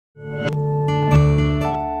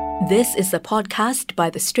This is a podcast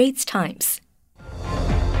by The Straits Times.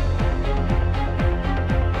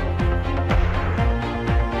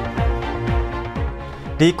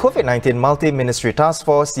 The Covid-19 Multi-Ministry Task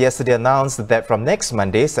Force yesterday announced that from next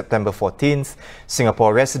Monday, September 14th,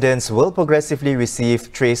 Singapore residents will progressively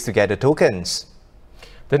receive Trace Together tokens.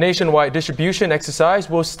 The nationwide distribution exercise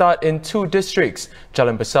will start in two districts,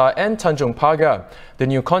 Jalan Besar and Tanjong Pagar. The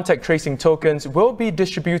new contact tracing tokens will be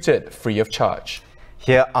distributed free of charge.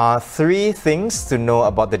 Here are three things to know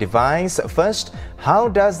about the device. First, how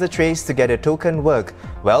does the Trace Together token work?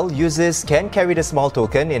 Well, users can carry the small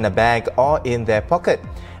token in a bag or in their pocket.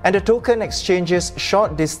 And the token exchanges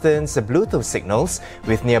short-distance Bluetooth signals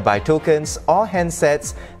with nearby tokens or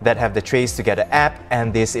handsets that have the Trace Together app,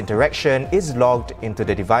 and this interaction is logged into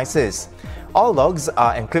the devices. All logs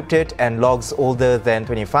are encrypted and logs older than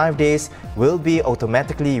 25 days will be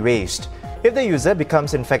automatically erased. If the user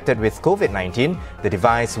becomes infected with COVID-19, the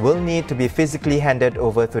device will need to be physically handed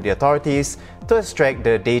over to the authorities to extract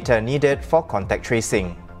the data needed for contact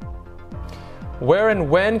tracing. Where and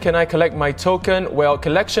when can I collect my token? Well,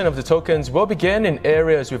 collection of the tokens will begin in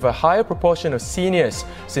areas with a higher proportion of seniors,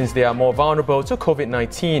 since they are more vulnerable to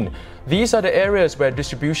COVID-19. These are the areas where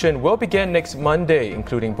distribution will begin next Monday,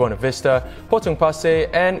 including Buona Vista, Potong Pasir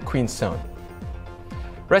and Queenstown.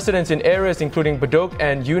 Residents in areas including Bedok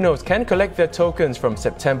and Eunos can collect their tokens from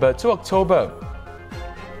September to October.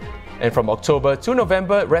 And from October to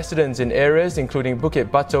November, residents in areas including Bukit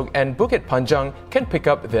Batok and Bukit Panjang can pick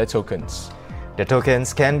up their tokens. The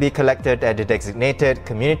tokens can be collected at the designated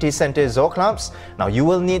community centres or clubs. Now, you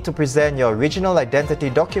will need to present your original identity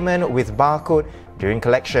document with barcode during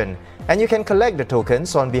collection. And you can collect the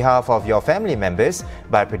tokens on behalf of your family members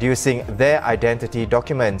by producing their identity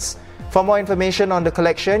documents. For more information on the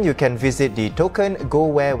collection, you can visit the Token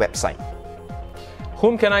GoWare website.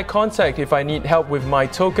 Whom can I contact if I need help with my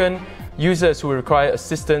token? Users who require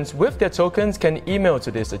assistance with their tokens can email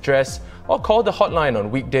to this address or call the hotline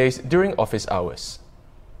on weekdays during office hours.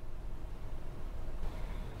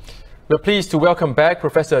 We're pleased to welcome back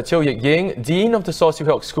Professor Teo Yik Ying, Dean of the Saw Siew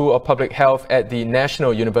Hock School of Public Health at the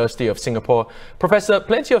National University of Singapore. Professor,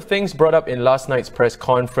 plenty of things brought up in last night's press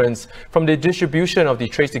conference, from the distribution of the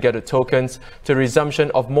Trace Together tokens to the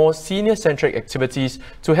resumption of more senior-centric activities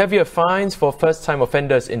to heavier fines for first-time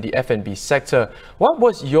offenders in the F&B sector. What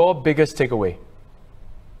was your biggest takeaway?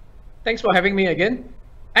 Thanks for having me again.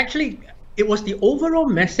 Actually, it was the overall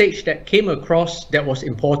message that came across that was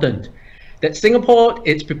important. That Singapore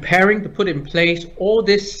is preparing to put in place all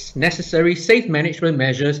these necessary safe management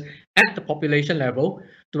measures at the population level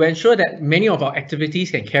to ensure that many of our activities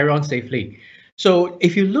can carry on safely. So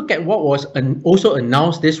if you look at what was also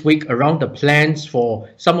announced this week around the plans for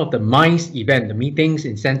some of the MICE event, the meetings,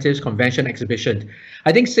 incentives, convention, exhibition,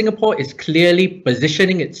 I think Singapore is clearly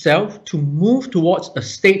positioning itself to move towards a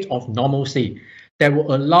state of normalcy that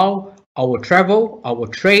will allow our travel, our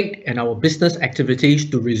trade, and our business activities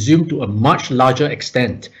to resume to a much larger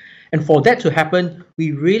extent. And for that to happen,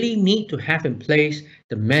 we really need to have in place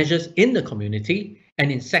the measures in the community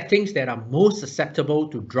and in settings that are most susceptible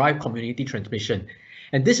to drive community transmission.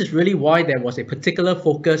 And this is really why there was a particular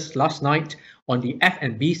focus last night on the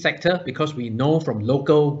F&B sector, because we know from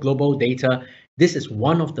local global data, this is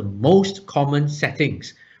one of the most common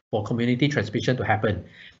settings for community transmission to happen.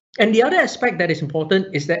 And the other aspect that is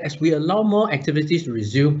important is that as we allow more activities to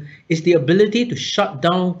resume, is the ability to shut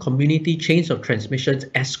down community chains of transmissions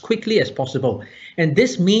as quickly as possible. And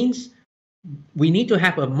this means we need to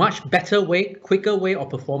have a much better way, quicker way of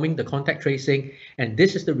performing the contact tracing. And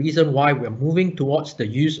this is the reason why we're moving towards the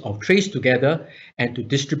use of Trace Together and to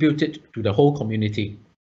distribute it to the whole community.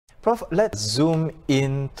 Prof, let's zoom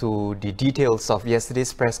into the details of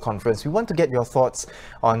yesterday's press conference. We want to get your thoughts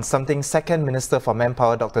on something Second Minister for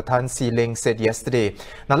Manpower, Dr. Tan See Leng, said yesterday.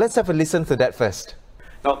 Now, let's have a listen to that first.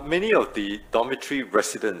 Now, many of the dormitory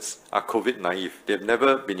residents are COVID naive. They've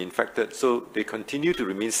never been infected, so they continue to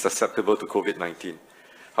remain susceptible to COVID-19.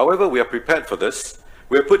 However, we are prepared for this.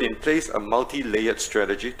 We have put in place a multi-layered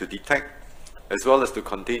strategy to detect as well as to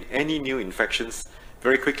contain any new infections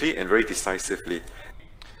very quickly and very decisively.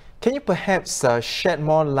 Can you perhaps shed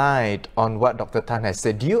more light on what Dr. Tan has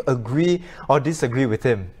said? Do you agree or disagree with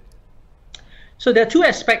him? So there are two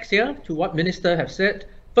aspects here to what Minister have said.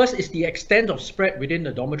 First is the extent of spread within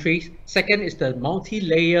the dormitories. Second is the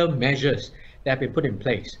multi-layer measures that have been put in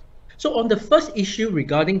place. So on the first issue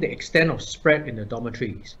regarding the extent of spread in the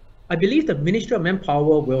dormitories, I believe the Ministry of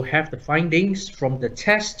Manpower will have the findings from the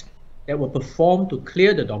test that were performed to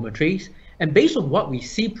clear the dormitories. And based on what we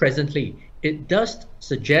see presently, it does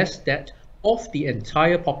suggest that of the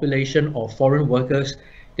entire population of foreign workers,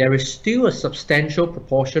 there is still a substantial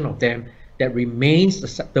proportion of them that remains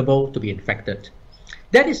susceptible to be infected.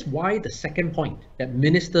 That is why the second point that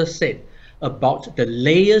Minister said about the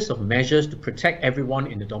layers of measures to protect everyone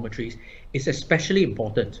in the dormitories is especially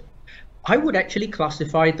important. I would actually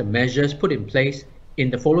classify the measures put in place in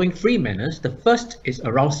the following three manners. The first is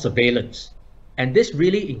around surveillance, and this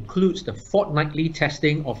really includes the fortnightly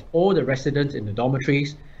testing of all the residents in the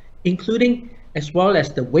dormitories, including as well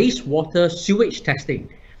as the wastewater sewage testing.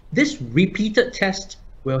 This repeated test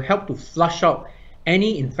will help to flush out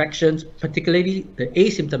any infections, particularly the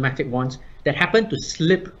asymptomatic ones that happen to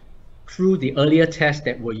slip through the earlier tests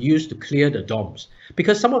that were used to clear the dorms,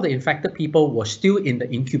 because some of the infected people were still in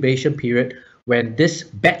the incubation period when this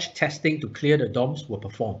batch testing to clear the dorms were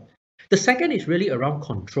performed. The second is really around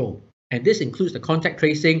control, and this includes the contact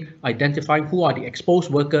tracing, identifying who are the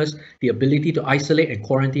exposed workers, the ability to isolate and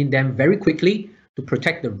quarantine them very quickly to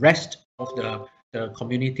protect the rest of the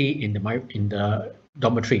community in the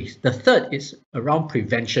dormitories. The third is around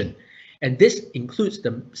prevention, and this includes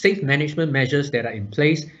the safe management measures that are in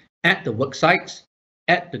place at the work sites,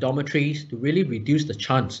 at the dormitories, to really reduce the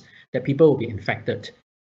chance that people will be infected.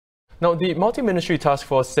 Now, the multi-ministry task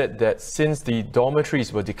force said that since the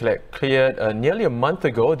dormitories were declared cleared nearly a month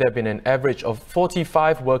ago, there have been an average of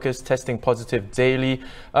 45 workers testing positive daily,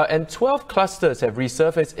 and 12 clusters have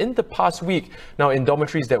resurfaced in the past week. Now, in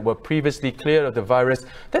dormitories that were previously cleared of the virus,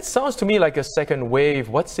 that sounds to me like a second wave.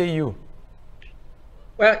 What say you?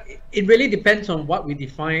 Well, it really depends on what we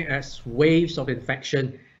define as waves of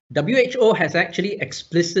infection. WHO has actually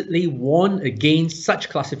explicitly warned against such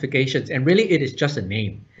classifications, and really it is just a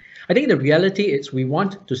name. I think the reality is we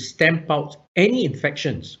want to stamp out any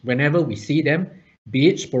infections whenever we see them, be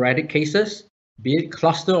it sporadic cases, be it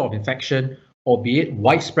cluster of infection, or be it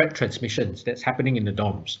widespread transmissions that's happening in the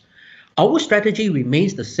dorms. Our strategy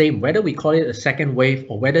remains the same, whether we call it a second wave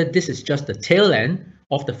or whether this is just the tail end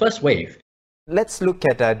of the first wave. Let's look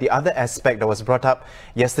at the other aspect that was brought up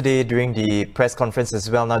yesterday during the press conference as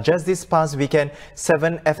well. Now, just this past weekend,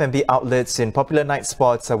 7 F&B outlets in popular night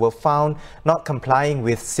spots were found not complying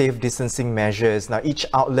with safe distancing measures. Now, each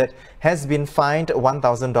outlet has been fined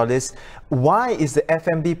 $1,000. Why is the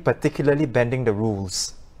F&B particularly bending the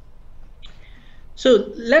rules?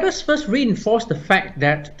 So let us first reinforce the fact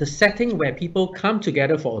that the setting where people come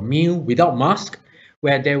together for a meal without mask,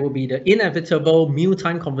 where there will be the inevitable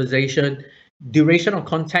mealtime conversation, duration of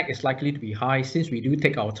contact is likely to be high since we do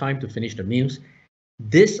take our time to finish the meals.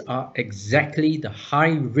 These are exactly the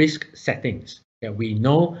high-risk settings that we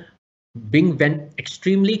know being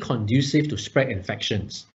extremely conducive to spread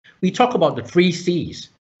infections. We talk about the 3 C's.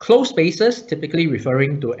 Closed spaces, typically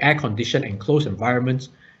referring to air-conditioned and closed environments,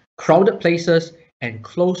 crowded places, and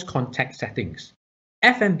close contact settings.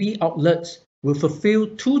 F&B outlets will fulfill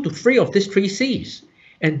 2 to 3 of these 3 C's.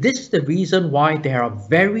 And this is the reason why there are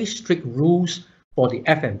very strict rules for the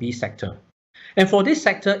F&B sector. And for this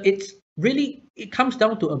sector, it comes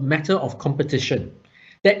down to a matter of competition.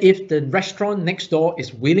 That if the restaurant next door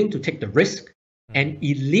is willing to take the risk and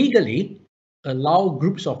illegally allow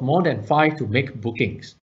groups of more than 5 to make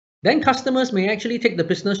bookings, then customers may actually take the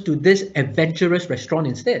business to this adventurous restaurant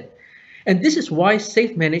instead. And this is why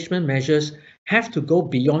safe management measures have to go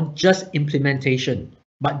beyond just implementation.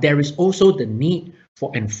 But there is also the need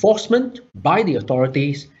for enforcement by the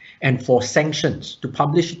authorities and for sanctions to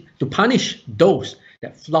punish those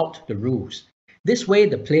that flout the rules. This way,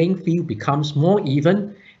 the playing field becomes more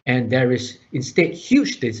even, and there is instead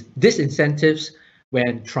huge disincentives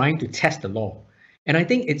when trying to test the law. And I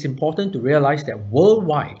think it's important to realize that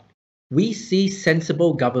worldwide, we see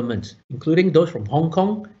sensible governments, including those from Hong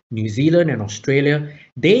Kong, New Zealand, and Australia.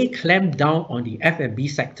 They clamp down on the F&B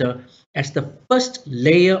sector as the first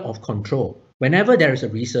layer of control whenever there is a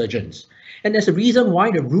resurgence. And there's a reason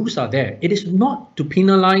why the rules are there. It is not to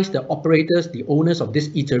penalize the operators, the owners of these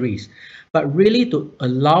eateries, but really to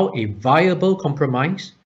allow a viable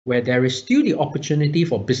compromise where there is still the opportunity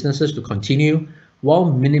for businesses to continue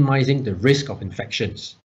while minimizing the risk of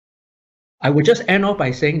infections. I would just end off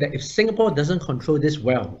by saying that if Singapore doesn't control this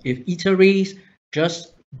well, if eateries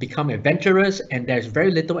just become adventurous and there's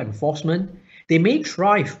very little enforcement, they may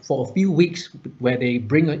thrive for a few weeks where they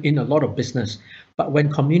bring in a lot of business. But when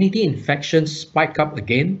community infections spike up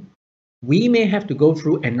again, we may have to go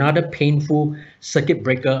through another painful circuit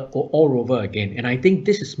breaker all over again. And I think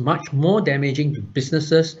this is much more damaging to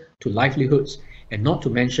businesses, to livelihoods, and not to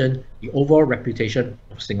mention the overall reputation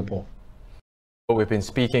of Singapore. We've been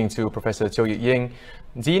speaking to Professor Teo Yik Ying,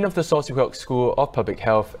 Dean of the Salisbury School of Public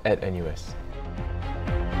Health at NUS.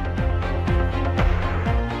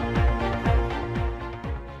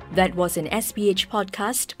 That was an SPH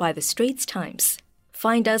podcast by The Straits Times.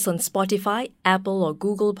 Find us on Spotify, Apple or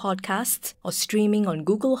Google Podcasts, or streaming on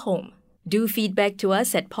Google Home. Do feedback to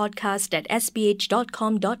us at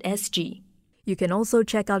podcast@sph.com.sg. You can also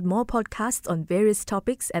check out more podcasts on various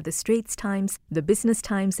topics at The Straits Times, The Business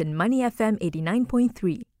Times and Money FM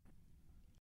 89.3.